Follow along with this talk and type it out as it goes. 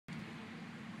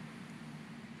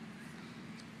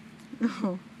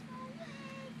Oh.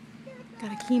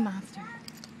 Got a key monster.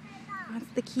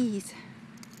 Wants the keys.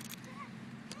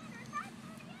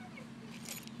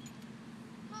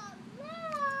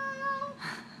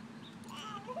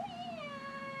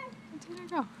 Where'd Tanner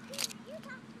go?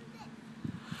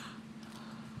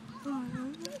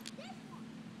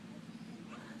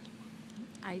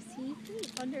 I see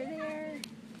feet under there.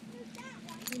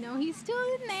 You know he's still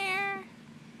in there.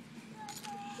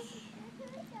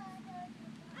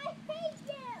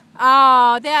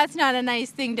 Oh, that's not a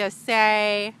nice thing to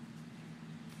say.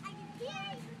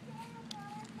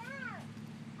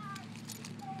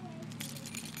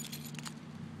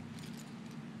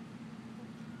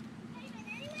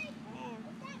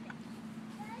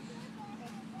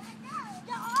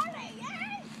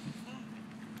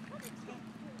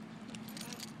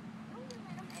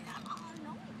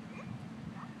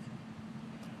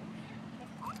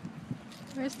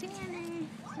 Where's Tanner?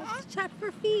 Let's check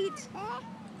for feet.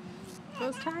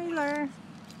 Goes Tyler.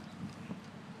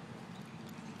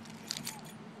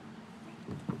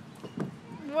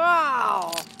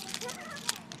 Wow.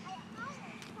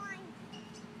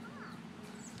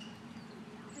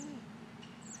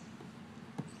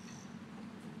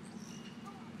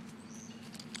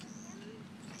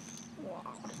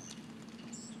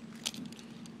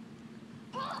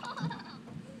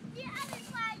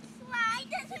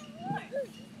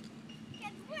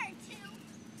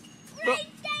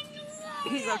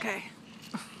 He's okay.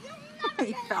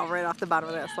 He fell right off the bottom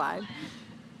of that slide.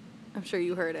 I'm sure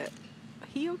you heard it.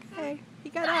 He okay. He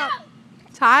got up.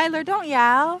 Tyler, don't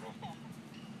yell.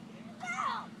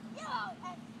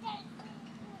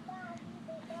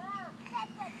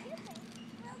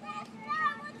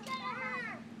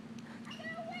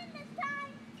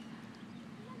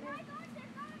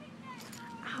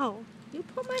 Ow, you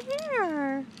pulled my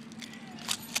hair.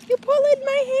 You pulled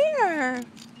my hair.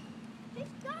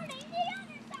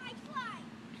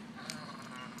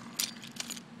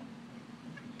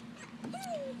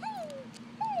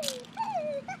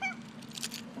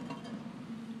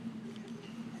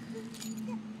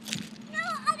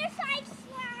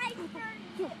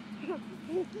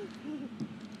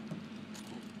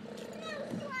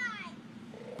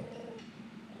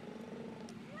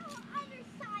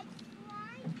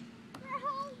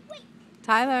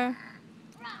 Tyler.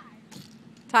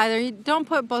 Tyler, you don't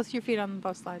put both your feet on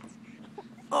both slides.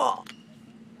 Oh,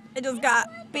 I just got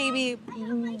baby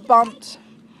bumped.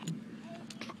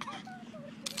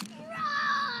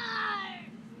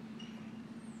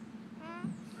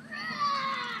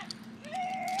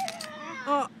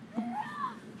 Oh,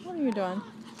 what are you doing?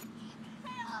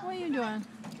 What are you doing?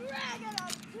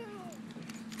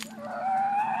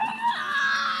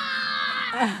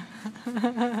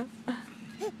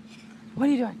 What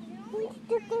are you doing?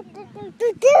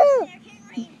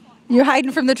 You're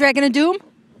hiding from the Dragon of Doom?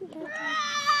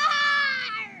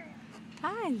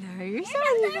 Tyler, you're so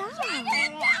loud.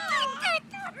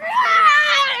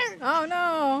 Oh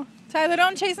no. Tyler,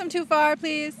 don't chase him too far,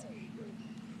 please.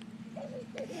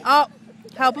 Oh,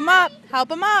 help him up.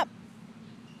 Help him up.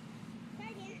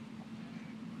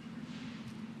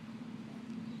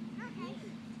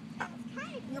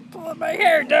 You're pulling my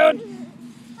hair, dude.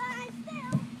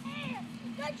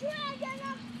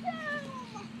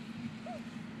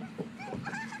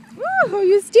 Ooh, are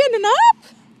you standing up?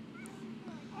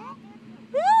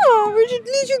 Oh, where'd you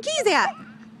lose your keys at?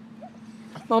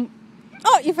 Mom.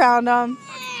 Oh, you found them.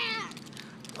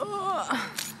 Oh.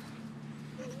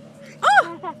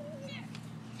 Oh.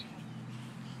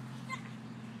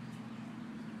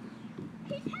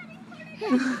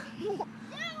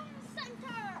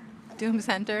 Doom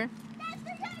Center.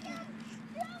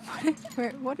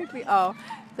 What did we? Oh,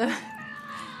 the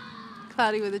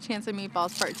Cloudy with a Chance of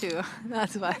Meatballs Part 2.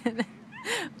 That's what.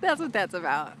 That's what that's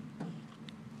about.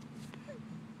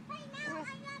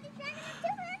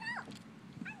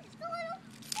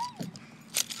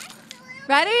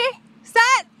 Ready,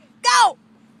 set, go!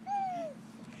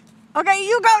 Okay,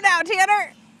 you go now,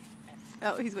 Tanner.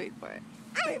 Oh, he's waiting for it.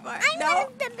 Wait for it. I'm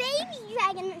the baby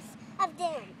dragon of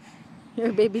Doom. You're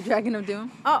a baby dragon of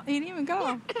Doom? Oh, he didn't even go.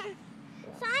 Yeah.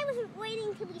 So I was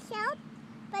waiting to be shelled,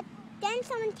 but then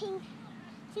someone came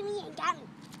to me and got me.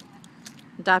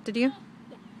 Adopted you?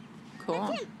 Yeah.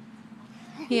 Cool.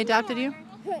 He adopted you?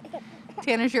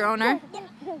 Tanner's your owner?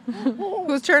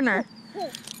 Who's Turner?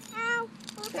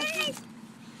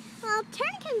 Well,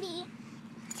 Turner can be.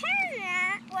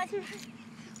 Turner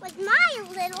was my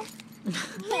little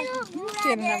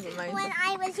brother when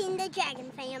I was in the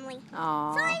dragon family.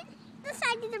 Aww. So I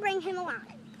decided to bring him along.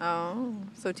 Oh,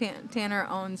 so Tanner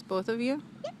owns both of you?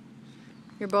 Yep.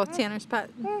 You're both Tanner's pet?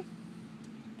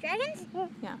 Dragons?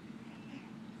 Yeah.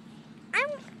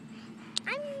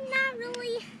 I'm not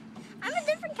really. I'm a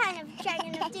different kind of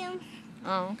Dragon of Doom.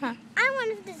 Oh, okay. I'm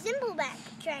one of the Zimbleback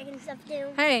Dragons of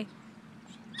Doom. Hey,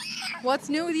 what's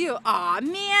new with you? Aw,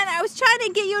 man, I was trying to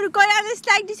get you to go down the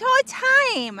slide this whole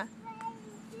time.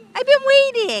 I've been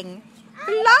waiting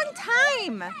for a long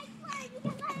time.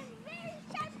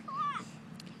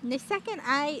 The second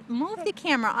I move the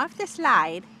camera off the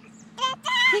slide,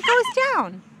 he goes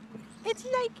down. It's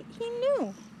like he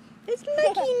knew. It's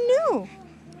like he knew.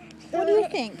 What do you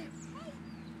think?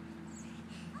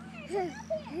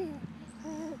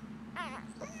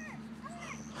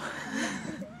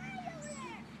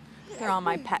 They're all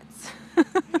my pets.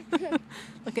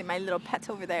 Look at my little pet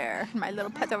over there. My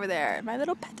little pet over there. My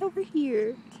little pet over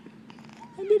here.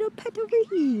 My little pet over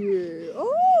here.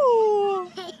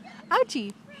 Oh!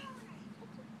 Ouchie.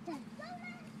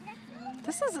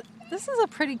 This is a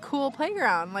pretty cool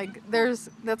playground. Like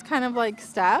that's kind of like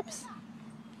steps,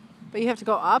 but you have to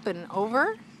go up and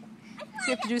over. So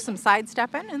you have to do some side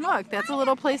stepping. And look, that's a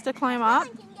little place to climb up.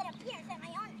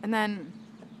 And then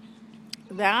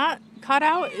that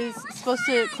cutout is supposed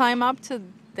to climb up to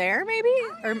there maybe?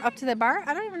 Or up to the bar?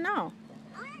 I don't even know.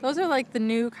 Those are like the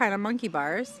new kind of monkey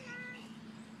bars.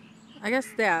 I guess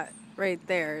that right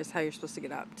there is how you're supposed to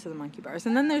get up to the monkey bars.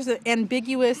 And then there's an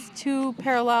ambiguous 2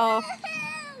 parallel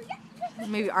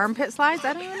maybe armpit slides.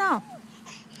 I don't even know.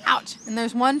 Ouch. And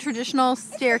there's one traditional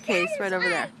staircase right over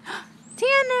there.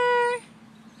 Tanner!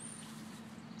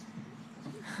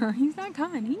 He's not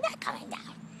coming. He's not coming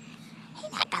down.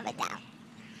 He's not coming down.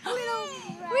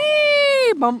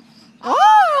 Whee! Bump.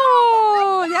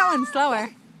 Oh! That one's slower.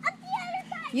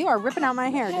 You are ripping out my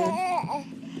hair, dude.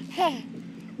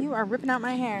 You are ripping out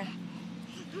my hair.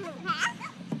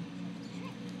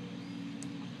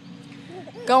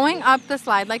 Going up the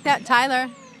slide like that. Tyler,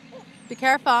 be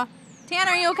careful.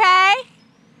 Tanner, you okay?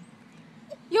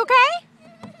 You okay?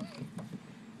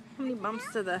 How many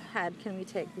bumps to the head can we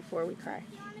take before we cry?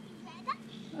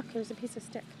 Look, there's a piece of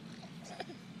stick.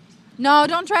 No,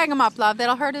 don't drag him up, love.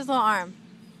 That'll hurt his little arm.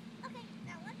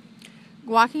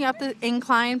 Walking up the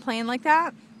incline playing like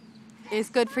that is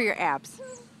good for your abs.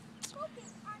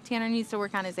 Tanner needs to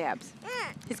work on his abs.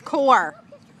 His core.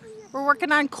 We're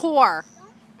working on core.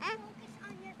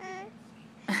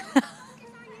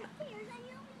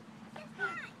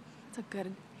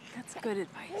 That's good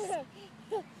advice.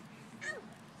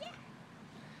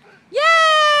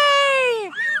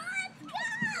 Yay!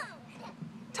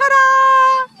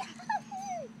 Ta-da!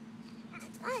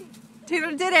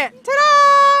 Tanner did it.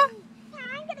 Ta-da!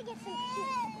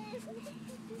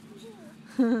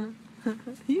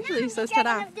 Usually he says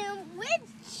ta-da. With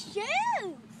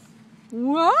shoes.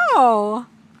 Whoa!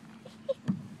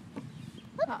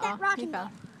 Look at that rock. He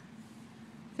fell.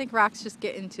 I think rocks just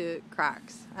get into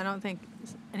Crocs. I don't think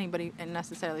anybody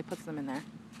necessarily puts them in there.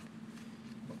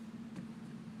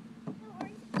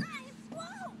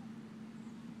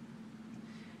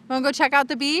 Want to go check out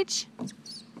the beach?